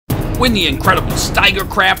Win the incredible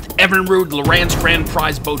Steigercraft, Evinrude, Loran's Grand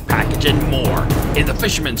Prize Boat Package, and more in the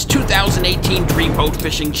Fisherman's 2018 Dream Boat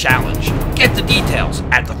Fishing Challenge. Get the details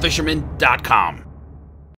at thefisherman.com.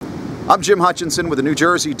 I'm Jim Hutchinson with the New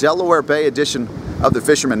Jersey, Delaware Bay edition of the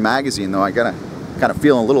Fisherman magazine, though I gotta kind of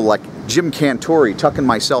feeling a little like Jim Cantori, tucking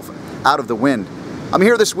myself out of the wind. I'm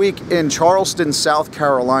here this week in Charleston, South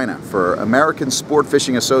Carolina for American Sport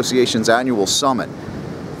Fishing Association's annual summit.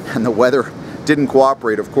 And the weather didn't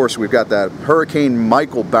cooperate. Of course, we've got that Hurricane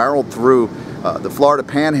Michael barreled through the Florida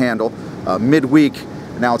Panhandle midweek.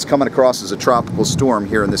 Now it's coming across as a tropical storm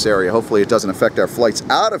here in this area. Hopefully it doesn't affect our flights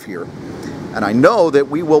out of here. And I know that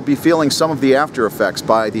we will be feeling some of the after effects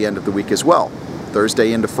by the end of the week as well.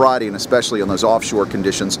 Thursday into Friday, and especially on those offshore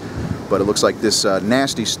conditions. But it looks like this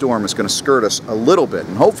nasty storm is going to skirt us a little bit.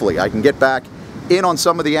 And hopefully I can get back in on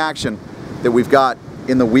some of the action that we've got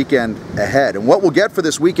in the weekend ahead. And what we'll get for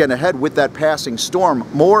this weekend ahead with that passing storm,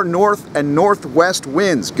 more north and northwest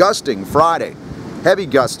winds gusting Friday. Heavy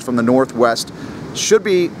gusts from the northwest. Should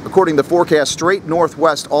be, according to the forecast, straight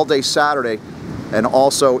northwest all day Saturday and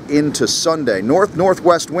also into Sunday.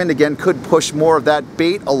 North-northwest wind again could push more of that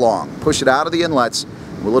bait along, push it out of the inlets,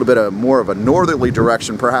 a little bit of more of a northerly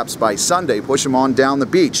direction perhaps by Sunday, push them on down the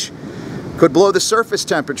beach. Could blow the surface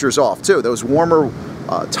temperatures off too. Those warmer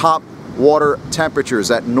top water temperatures,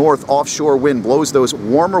 that north offshore wind blows those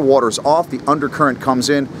warmer waters off, the undercurrent comes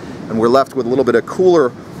in, and we're left with a little bit of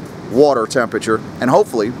cooler water temperature and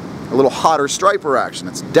hopefully a little hotter striper action.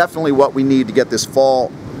 It's definitely what we need to get this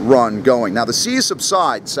fall run going. Now the seas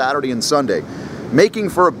subside Saturday and Sunday, making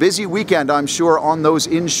for a busy weekend, I'm sure, on those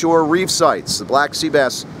inshore reef sites. The black sea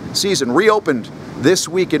bass season reopened this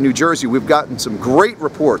week in New Jersey. We've gotten some great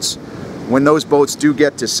reports when those boats do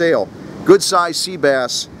get to sail. Good sized sea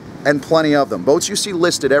bass and plenty of them. Boats you see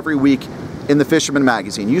listed every week in the Fisherman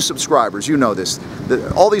magazine. You subscribers, you know this.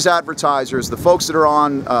 All these advertisers, the folks that are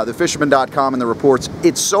on thefisherman.com and the reports,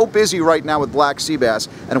 it's so busy right now with black sea bass,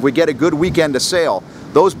 and if we get a good weekend to sail,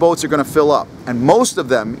 those boats are going to fill up. And most of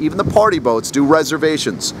them, even the party boats, do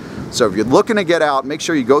reservations. So if you're looking to get out, make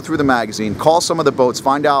sure you go through the magazine, call some of the boats,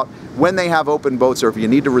 find out when they have open boats, or if you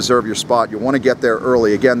need to reserve your spot, you want to get there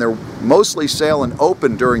early. Again, they're mostly sailing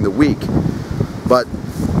open during the week, but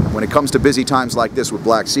when it comes to busy times like this with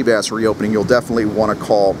black sea bass reopening, you'll definitely want to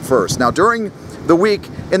call first. Now during the week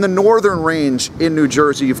in the northern range in New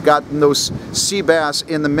Jersey, you've gotten those sea bass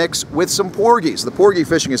in the mix with some porgies. The porgy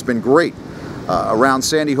fishing has been great. Around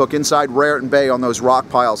Sandy Hook, inside Raritan Bay on those rock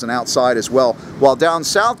piles and outside as well. While down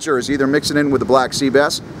South Jersey, they're mixing in with the black sea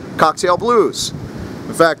bass, cocktail blues.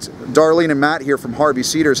 In fact, Darlene and Matt here from Harvey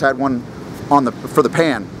Cedars had one on for the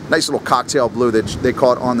pan. Nice little cocktail blue that they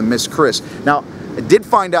caught on the Miss Chris. Now, I did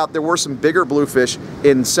find out there were some bigger bluefish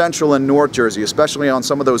in Central and North Jersey, especially on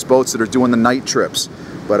some of those boats that are doing the night trips.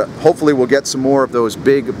 But hopefully we'll get some more of those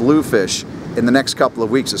big bluefish in the next couple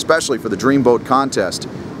of weeks, especially for the Dream Boat Contest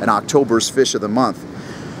and October's Fish of the Month.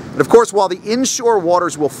 And of course, while the inshore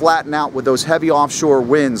waters will flatten out with those heavy offshore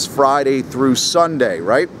winds Friday through Sunday,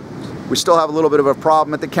 right? We still have a little bit of a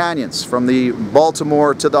problem at the canyons. From the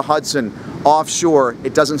Baltimore to the Hudson offshore,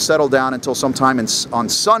 it doesn't settle down until sometime on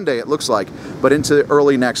Sunday, it looks like, but into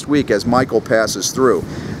early next week as Michael passes through.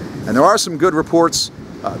 And there are some good reports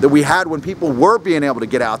that we had when people were being able to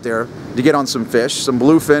get out there to get on some fish, some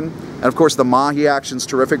bluefin, and of course the mahi action's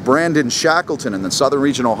terrific. Brandon Shackleton and the Southern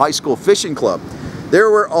Regional High School Fishing Club, they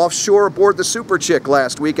were offshore aboard the Super Chick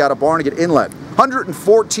last week out of Barnegat Inlet.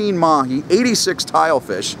 114 mahi, 86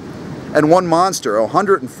 tilefish, and one monster, a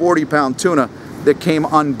 140-pound tuna that came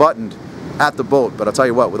unbuttoned at the boat. But I'll tell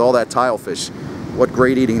you what, with all that tilefish, what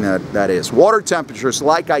great eating that is. Water temperatures,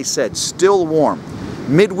 like I said, still warm.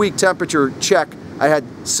 Midweek temperature check, I had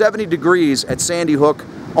 70 degrees at Sandy Hook,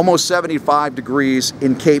 almost 75 degrees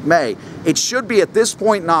in Cape May. It should be at this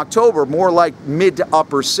point in October more like mid to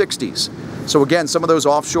upper 60s. So again, some of those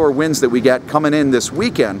offshore winds that we get coming in this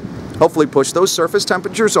weekend hopefully push those surface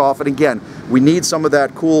temperatures off, and again, we need some of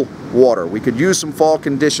that cool water. We could use some fall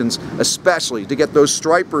conditions, especially to get those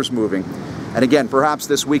stripers moving. And again, perhaps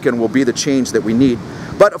this weekend will be the change that we need.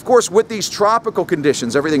 But of course, with these tropical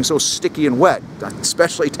conditions, everything's so sticky and wet,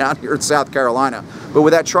 especially down here in South Carolina. But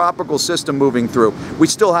with that tropical system moving through, we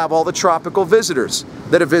still have all the tropical visitors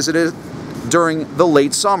that have visited during the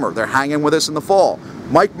late summer. They're hanging with us in the fall.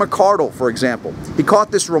 Mike McCardle, for example, he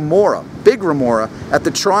caught this remora, big remora, at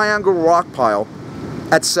the Triangle Rock Pile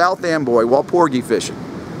at South Amboy while porgy fishing.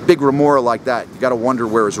 Big remora like that, you gotta wonder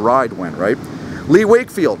where his ride went, right? Lee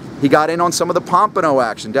Wakefield, he got in on some of the pompano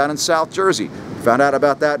action down in South Jersey. Found out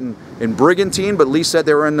about that in Brigantine, but Lee said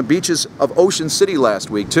they were in the beaches of Ocean City last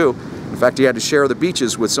week too. In fact, he had to share the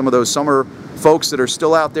beaches with some of those summer folks that are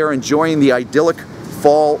still out there enjoying the idyllic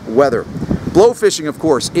fall weather. Blowfishing, of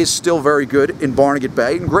course, is still very good in Barnegat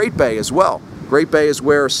Bay and Great Bay as well. Great Bay is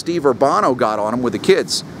where Steve Urbano got on them with the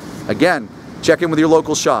kids. Again, check in with your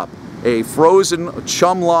local shop. A frozen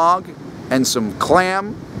chum log and some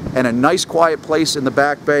clam and a nice quiet place in the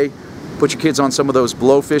back bay. Put your kids on some of those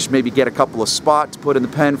blowfish, maybe get a couple of spots, put in the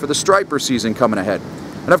pen for the striper season coming ahead.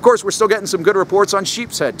 And of course, we're still getting some good reports on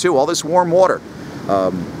sheepshead too, all this warm water.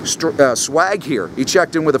 Swag here, he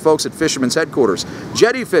checked in with the folks at Fisherman's headquarters.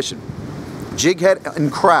 Jetty fishing, jighead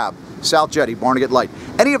and crab, South Jetty, Barnegat Light.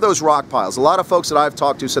 Any of those rock piles, a lot of folks that I've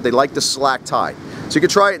talked to said they like the slack tide. So you could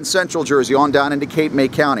try it in central Jersey on down into Cape May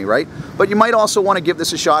County, right? But you might also want to give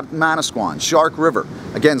this a shot at Manasquan, Shark River.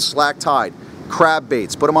 Again, slack tide, crab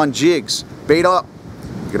baits, put them on jigs, bait up.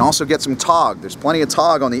 You can also get some tog. There's plenty of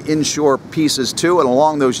tog on the inshore pieces too, and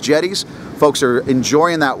along those jetties. Folks are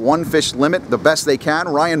enjoying that one fish limit the best they can.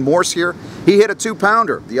 Ryan Morse here, he hit a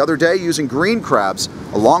 2-pounder the other day using green crabs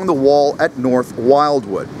along the wall at North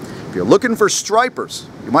Wildwood. If you're looking for stripers,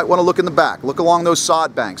 you might want to look in the back. Look along those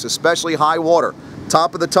sod banks, especially high water,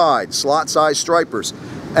 top of the tide, slot-sized stripers.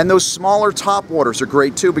 And those smaller topwaters are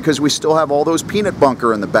great too because we still have all those peanut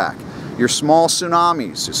bunker in the back. Your small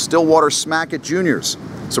tsunamis, your stillwater smack it juniors.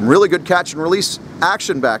 Some really good catch and release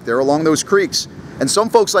action back there along those creeks. And some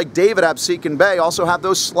folks like David at Absecon Bay also have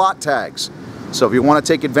those slot tags. So if you want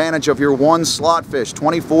to take advantage of your one slot fish,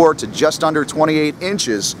 24 to just under 28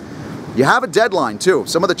 inches, you have a deadline too.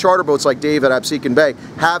 Some of the charter boats like Dave at Absecon Bay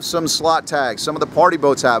have some slot tags. Some of the party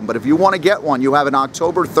boats have them. But if you want to get one, you have an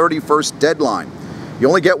October 31st deadline. You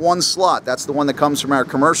only get one slot. That's the one that comes from our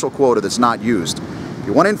commercial quota that's not used. If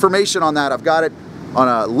you want information on that, I've got it on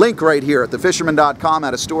a link right here at thefisherman.com. I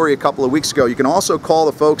had a story a couple of weeks ago. You can also call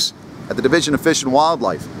the folks at the Division of Fish and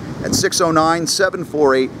Wildlife at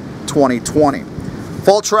 609-748-2020.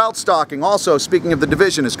 Fall trout stocking, also speaking of the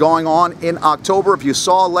division, is going on in October. If you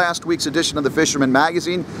saw last week's edition of the Fisherman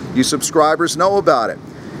magazine, you subscribers know about it.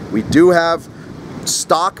 We do have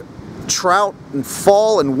stock trout in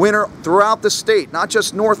fall and winter throughout the state, not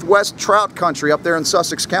just northwest trout country up there in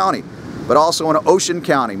Sussex County, but also in Ocean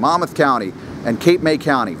County, Monmouth County, and Cape May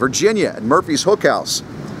County, Virginia, and Murphy's Hook House.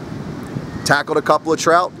 Tackled a couple of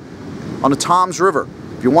trout on the Toms River.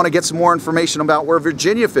 If you want to get some more information about where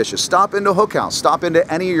Virginia fishes, stop into Hook House, stop into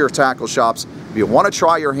any of your tackle shops. If you want to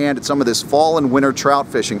try your hand at some of this fall and winter trout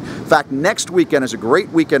fishing. In fact, next weekend is a great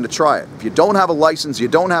weekend to try it. If you don't have a license, you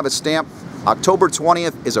don't have a stamp, October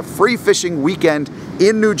 20th is a free fishing weekend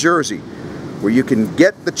in New Jersey where you can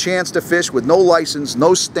get the chance to fish with no license,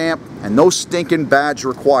 no stamp, and no stinking badge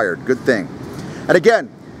required. Good thing. And again,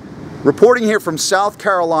 reporting here from South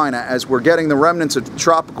Carolina as we're getting the remnants of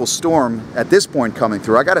tropical storm at this point coming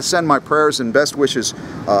through. I got to send my prayers and best wishes.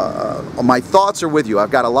 My thoughts are with you. I've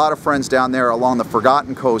got a lot of friends down there along the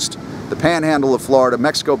Forgotten Coast, the Panhandle of Florida,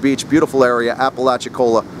 Mexico Beach, beautiful area,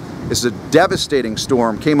 Apalachicola. This is a devastating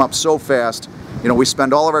storm, came up so fast. You know, we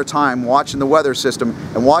spend all of our time watching the weather system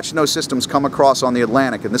and watching those systems come across on the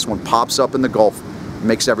Atlantic, and this one pops up in the Gulf,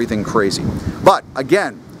 makes everything crazy. But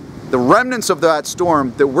again, the remnants of that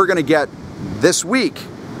storm that we're going to get this week,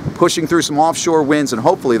 pushing through some offshore winds, and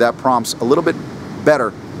hopefully that prompts a little bit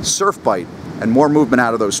better surf bite and more movement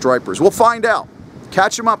out of those stripers. We'll find out.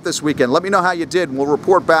 Catch them up this weekend. Let me know how you did, and we'll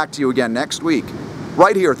report back to you again next week,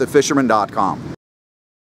 right here at thefisherman.com.